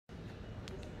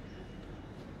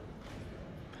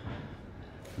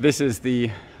This is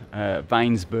the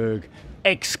Weinsberg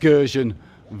excursion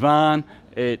van.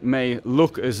 It may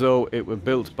look as though it were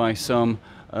built by some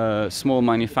small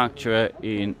manufacturer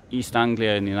in East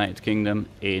Anglia in the United Kingdom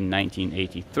in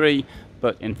 1983,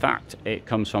 but in fact it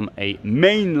comes from a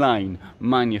mainline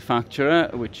manufacturer,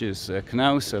 which is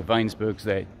Knaus. Weinsberg's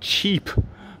their cheap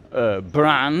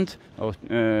brand,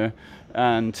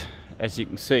 and as you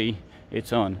can see,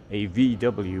 it's on a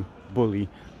VW Bulli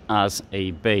as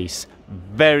a base.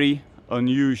 Very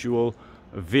unusual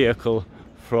vehicle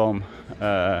from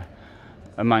a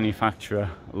manufacturer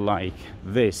like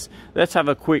this. Let's have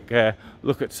a quick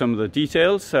look at some of the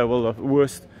details. Well, the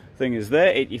worst thing is there,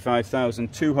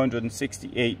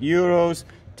 85,268 euros.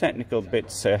 Technical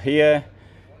bits are here.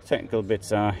 Technical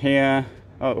bits are here.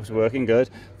 Oh, it was working good.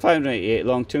 588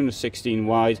 long, 216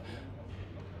 wide,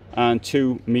 and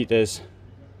 2 meters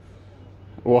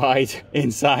wide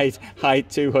inside, height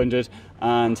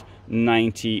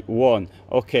 291.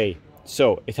 Okay,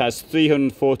 so it has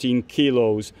 314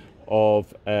 kilos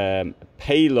of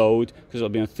payload, because it'll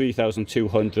be on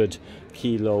 3,200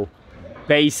 kilo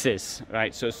basis,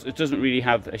 right? So it doesn't really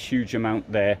have a huge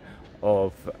amount there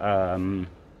of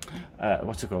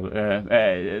what's it called,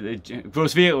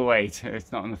 gross vehicle weight.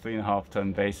 It's not on the 3.5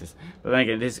 ton basis, but then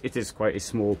again, it is quite a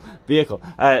small vehicle.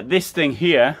 This thing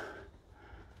here,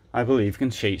 I believe,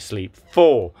 can sleep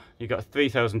 4. You've got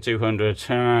 3,200.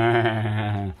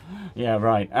 Yeah,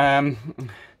 right.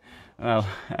 Well,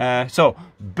 so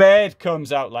bed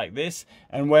comes out like this,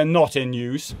 and we're not in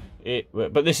use.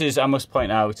 But this is, I must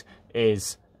point out,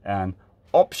 is an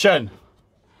option.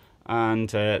 And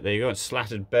there you go, it's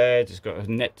slatted bed. It's got a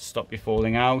net to stop you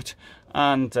falling out,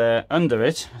 and under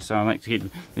it, so I like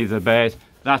to leave the bed.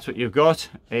 That's what you've got: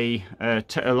 a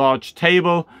large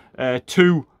table,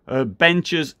 2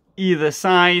 benches either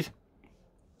side.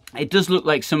 It does look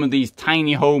like some of these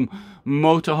tiny home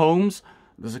motorhomes.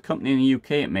 There's a company in the UK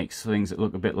that makes things that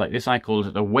look a bit like this. I called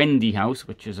it a Wendy house,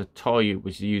 which is a toy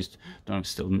which is used, don't know if it's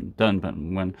still done, but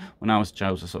when I was a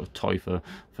child, it was a sort of toy for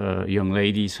young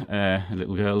ladies,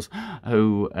 little girls,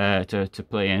 who to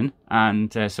play in.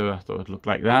 And so I thought it looked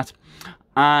like that.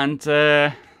 And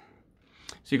so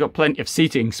you've got plenty of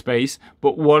seating space,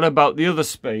 but what about the other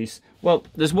space? Well,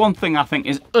 there's one thing I think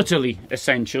is utterly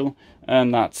essential,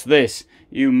 and that's this.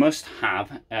 You must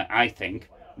have, I think,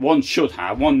 one should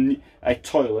have a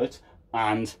toilet,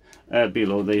 and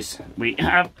below this we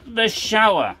have the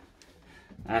shower.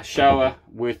 A shower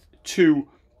with 2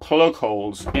 plug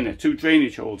holes in it, 2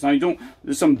 drainage holes. Now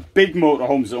there's some big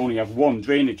motorhomes that only have 1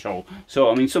 drainage hole. So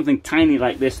I mean, something tiny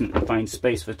like this and find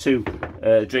space for 2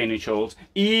 drainage holes,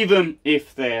 even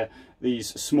if they're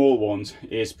these small ones,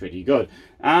 is pretty good.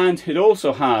 And it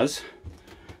also has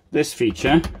this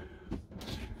feature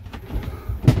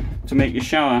to make your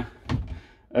shower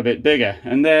a bit bigger,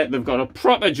 and there they've got a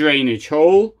proper drainage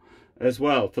hole as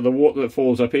well. For the water that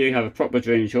falls up here, you have a proper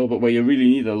drainage hole, but where you really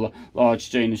need a large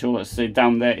drainage hole, let's say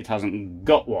down there, it hasn't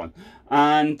got one.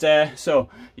 And so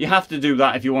you have to do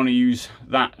that if you want to use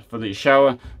that for the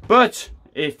shower. But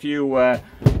if you want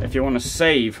to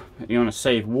save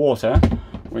water,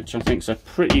 which I think is a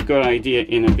pretty good idea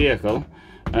in a vehicle,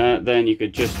 then you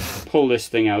could just pull this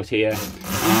thing out here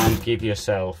and give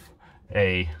yourself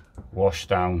a wash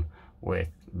down with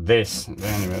this.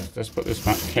 Anyway, let's put this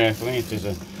back carefully. It is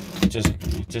a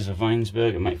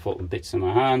Weinsberg. It might fall to bits in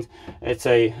my hand. It's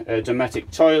a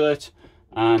Dometic toilet,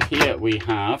 and here we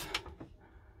have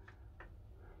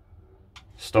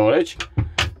storage,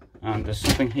 and there's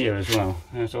something here as well.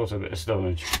 There's also a bit of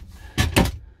storage.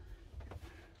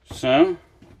 So,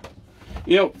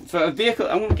 you know, for a vehicle,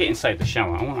 I want to get inside the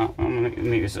shower. I'm going to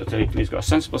make this. It's got a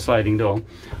sensible sliding door,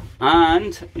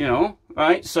 and you know.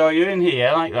 Right, so you're in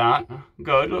here like that.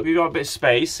 Good. Look, you've got a bit of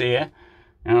space here.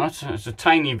 You know, it's a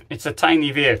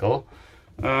tiny vehicle.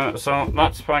 So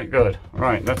that's quite good.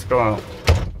 Right, let's go out.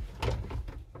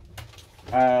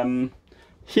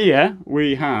 Here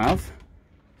we have.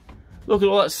 Look at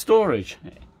all that storage.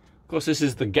 Of course, this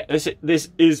is the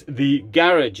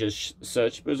garage as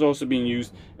such, but it's also being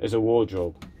used as a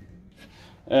wardrobe.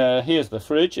 Here's the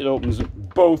fridge. It opens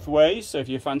both ways, so if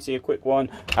you fancy a quick one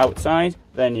outside,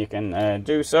 then you can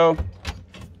do so,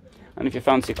 and if you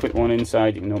fancy a quick one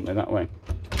inside, you can open it that way.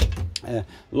 A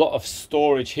lot of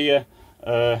storage here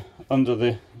under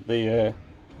the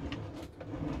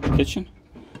kitchen.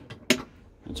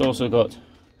 It's also got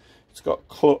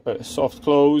soft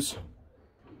clothes.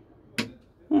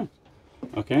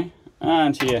 Okay,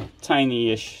 and here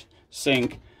tiny-ish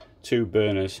sink, 2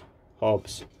 burners,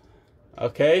 hobs.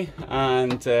 Okay,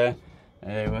 and a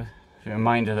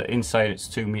reminder that inside it's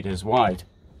 2 meters wide.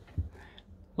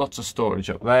 Lots of storage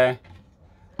up there.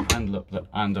 and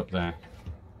up there.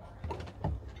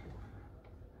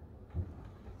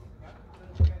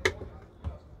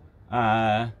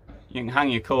 You can hang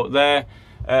your coat there.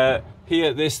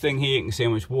 Here, this thing here, you can see how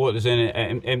much water's in it,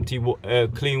 empty,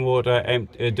 clean water,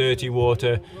 dirty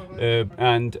water,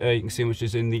 and you can see how much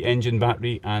is in the engine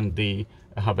battery and the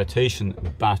habitation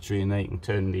battery, and then you can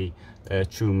turn the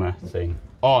Truma thing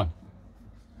on.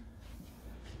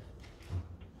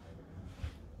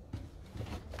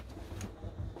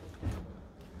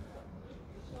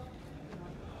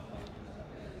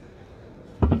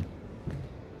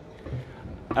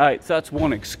 Alright, so that's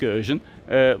one excursion.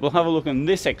 We'll have a look on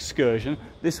this excursion.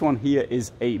 This one here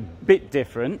is a bit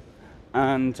different,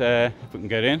 and if we can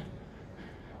get in.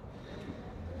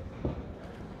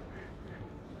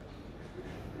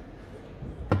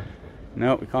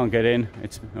 No, we can't get in.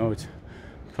 It's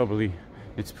probably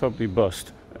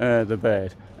bust the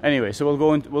bed. Anyway, so we'll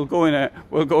go in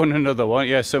another one.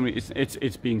 Yeah,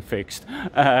 it's being fixed.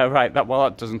 Right,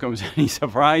 that doesn't come as any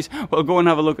surprise. We'll go and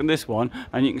have a look at this one,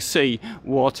 and you can see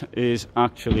what is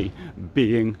actually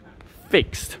being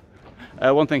fixed.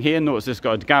 One thing here, notice it's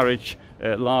got a garage,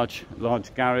 large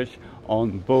garage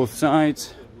on both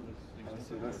sides,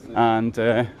 and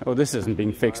oh, this isn't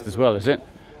being fixed as well, is it?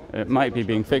 It might be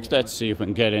being fixed. Let's see if we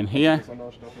can get in here.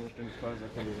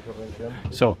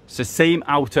 So it's the same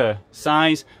outer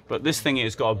size, but this thing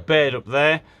has got a bed up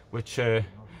there, which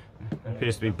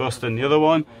appears to be busting the other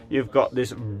one. You've got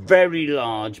this very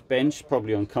large bench,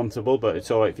 probably uncomfortable, but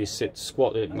it's all right if you sit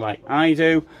squatted like I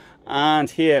do. And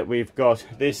here we've got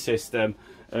this system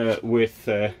with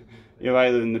you're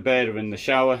either in the bed or in the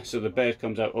shower. So the bed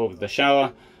comes out over the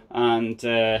shower and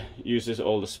uses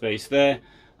all the space there.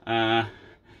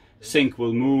 Sink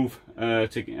will move to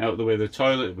get out of the way of the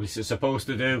toilet, which it's supposed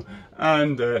to do,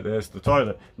 and there's the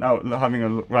toilet. Now, having a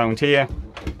look round here,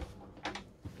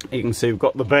 you can see we've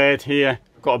got the bed here,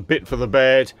 got a bit for the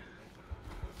bed,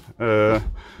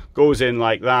 goes in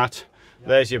like that.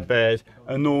 There's your bed,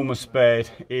 enormous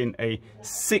bed in a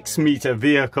 6-meter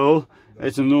vehicle.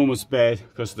 It's an enormous bed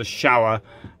because the shower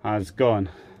has gone.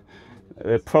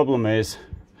 The problem is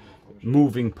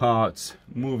moving parts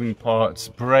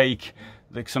break.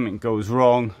 Like something goes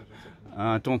wrong.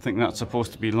 I don't think that's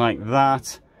supposed to be like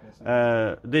that.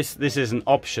 This is an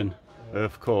option,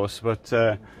 of course, but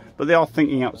they are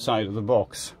thinking outside of the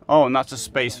box. Oh, and that's a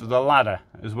space for the ladder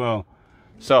as well.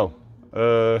 So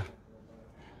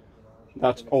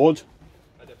that's odd.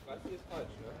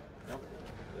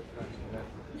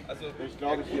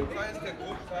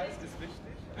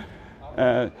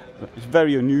 It's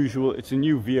very unusual. It's a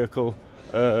new vehicle,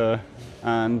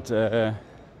 and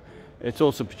it's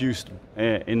also produced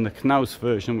in the Knaus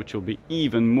version, which will be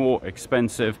even more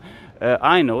expensive.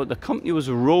 I know the company was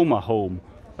motorhome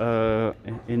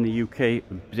in the UK,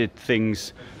 did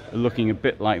things looking a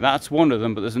bit like that. That's one of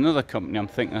them, but there's another company I'm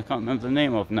thinking, I can't remember the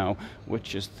name of now,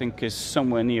 which I think is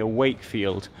somewhere near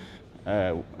Wakefield.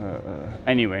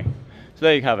 Anyway, so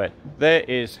there you have it. There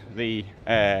is the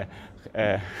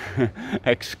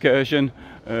excursion.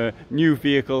 New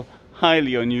vehicle,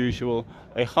 highly unusual.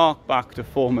 A hark back to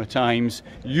former times,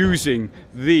 using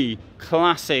the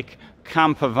classic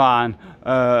campervan,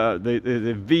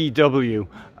 the VW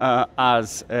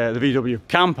as the VW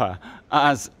camper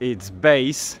as its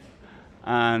base.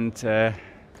 And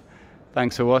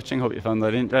thanks for watching. Hope you found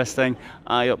that interesting.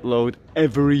 I upload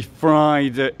every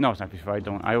Friday. No, it's not every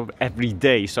Friday. I upload every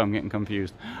day, so I'm getting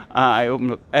confused. I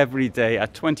open up every day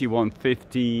at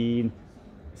 21:15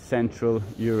 Central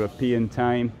European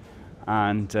time.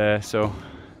 And so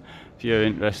if you're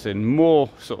interested in more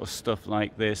sort of stuff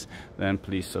like this, then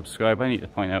please subscribe. I need to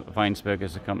point out Weinsberg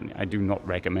is a company I do not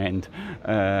recommend.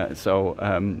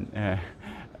 I'm a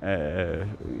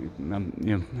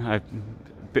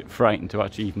bit frightened to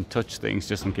actually even touch things,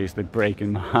 just in case they break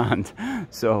in my hand.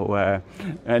 So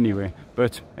anyway,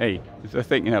 but hey, they're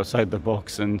thinking outside the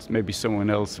box, and maybe someone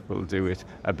else will do it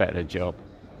a better job.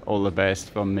 All the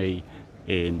best from me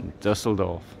in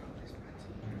Dusseldorf.